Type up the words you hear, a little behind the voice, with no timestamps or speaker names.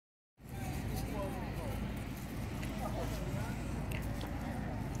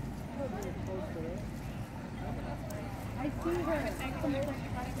That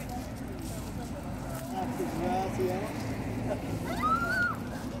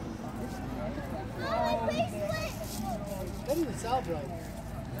doesn't sound right.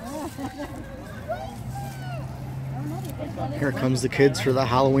 Here comes the kids for the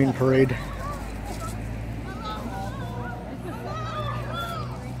Halloween parade.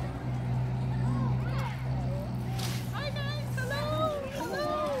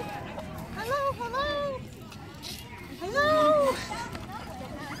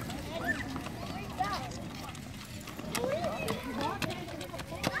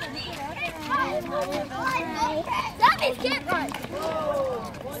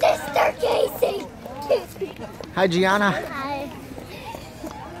 Sister Casey! Hi, Gianna. Hi.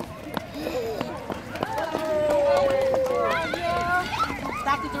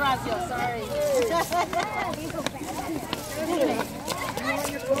 Dr. Durazio, sorry.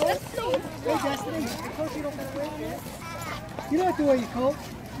 You don't have to wear your coat.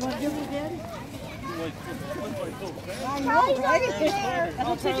 You want to give it to Daddy? I know, right?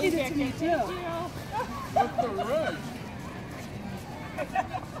 I'm taking it to me, too. What's the rush?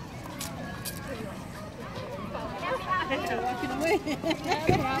 Walking away.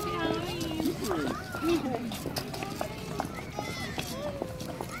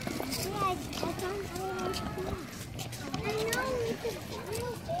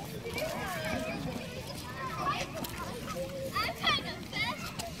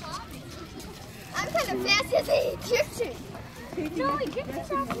 I'm kind of fast as an Egyptian. No, Egyptians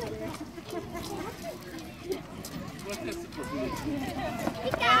are like that. What's this supposed to be?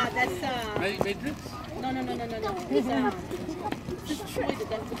 That's Matrix? no. It's a toy that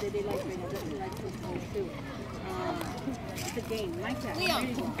that's what they like right now. That's what like football too. It's a game like that. Leo, There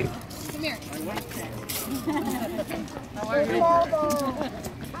you go. come here.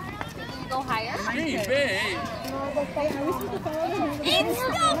 Go higher. Hey, babe. It's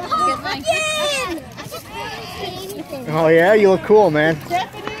the pumpkin! Oh yeah, you look cool, man.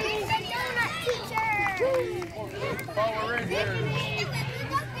 Follow right there.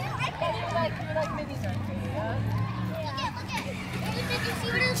 Did you see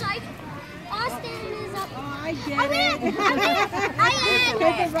what it's like? Austin is up. Oh, I get I'm it. in!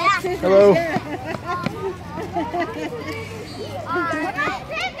 Hello.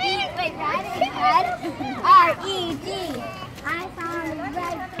 Wait, red? R-E-D. I found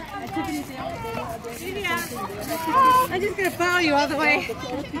red. I'm just gonna follow you all the way.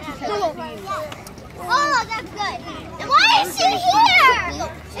 Oh, that's good. And why is she here?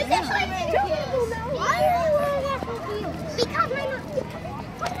 Is it like why are you wearing that for you? Because my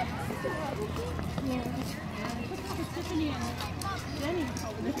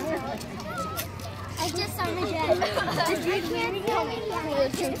I just saw my dad.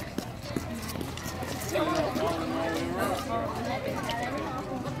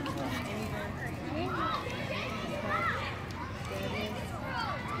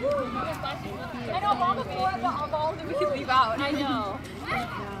 I know all the four of the balls that we can leave out. I know.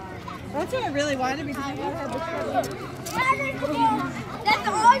 That's what I really wanted because I had this That's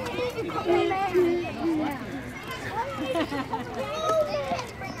all you need to come in.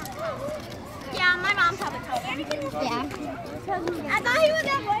 Yeah, my mom probably told me. Yeah. I thought he was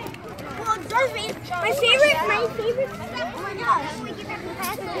that way. Well, my favorite. Oh my gosh. Can we get that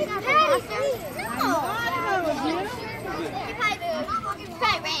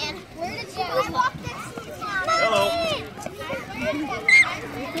Hi, Rand. Where did you? I walked next to you. Hello.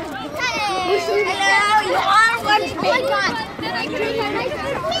 Hello. You are one big one.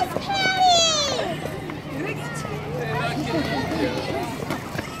 Miss Patty.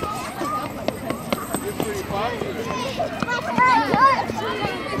 You're pretty popular.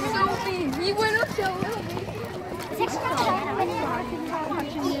 We went up so little.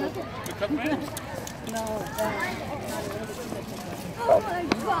 The cup man? Oh my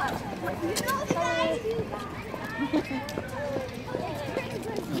God.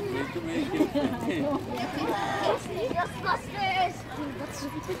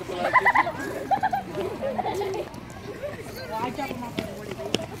 I dropped them off at 40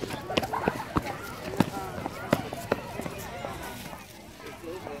 days.